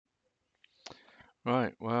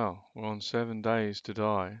Right, well, we're on 7 days to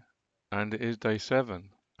die, and it is day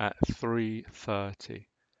 7 at 3:30.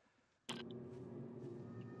 I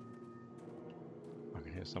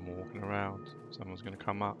can hear someone walking around. Someone's going to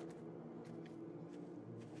come up.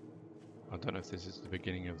 I don't know if this is the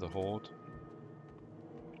beginning of the horde.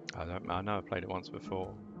 I know I played it once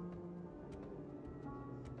before.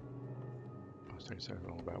 I was doing so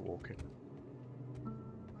long about walking.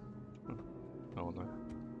 No one there.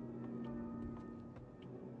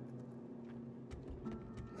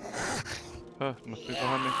 Must be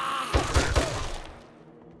behind me.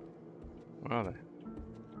 Where are they?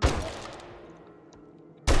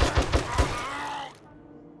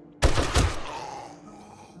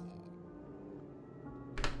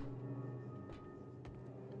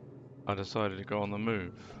 I decided to go on the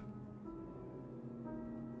move.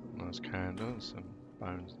 Nice candle and some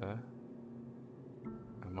bones there.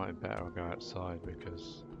 I might be better I'll go outside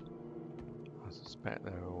because I suspect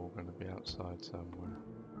they're all going to be outside somewhere.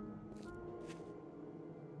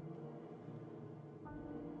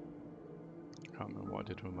 Can't remember what I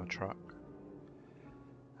did with my truck.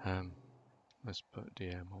 Let's put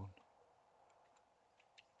DM on.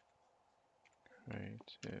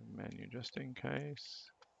 Creative menu just in case.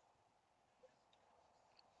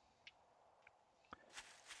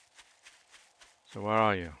 So where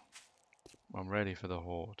are you? I'm ready for the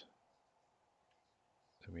horde.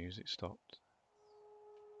 The music stopped.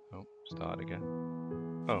 Oh, start again.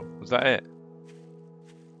 Oh, was that it?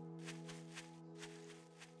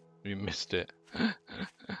 You missed it.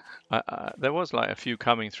 There was like a few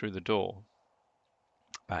coming through the door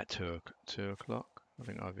at 2 o'clock. I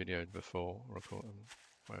think I videoed before,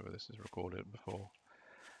 wherever this is recorded before.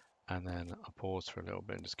 And then I paused for a little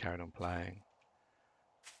bit and just carried on playing.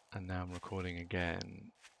 And now I'm recording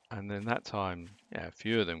again. And then that time, yeah, a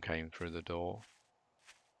few of them came through the door.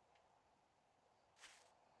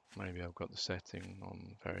 Maybe I've got the setting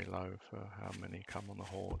on very low for how many come on the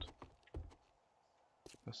horde.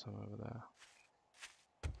 There's some over there.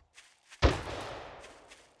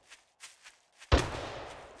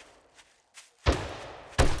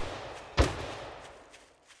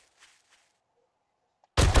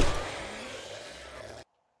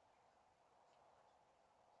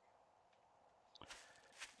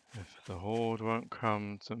 If the horde won't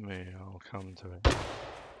come to me, I'll come to it.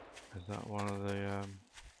 Is that one of the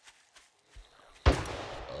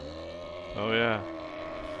Oh yeah.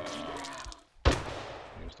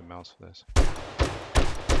 Use the mouse for this.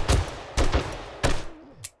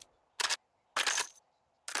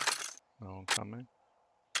 No one coming.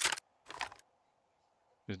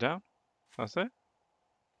 He's down? That's it?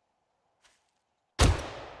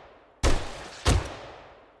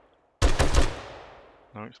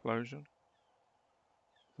 No explosion?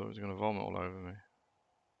 Thought it was going to vomit all over me.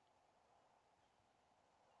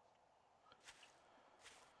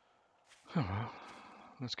 Oh well.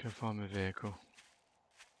 Let's go find my vehicle.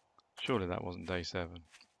 Surely that wasn't day 7.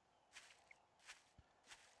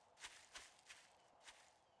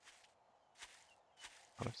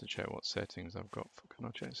 I'll have to check what settings I've got. Can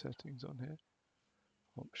I check settings on here?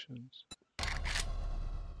 Options.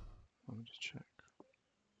 Let me just check.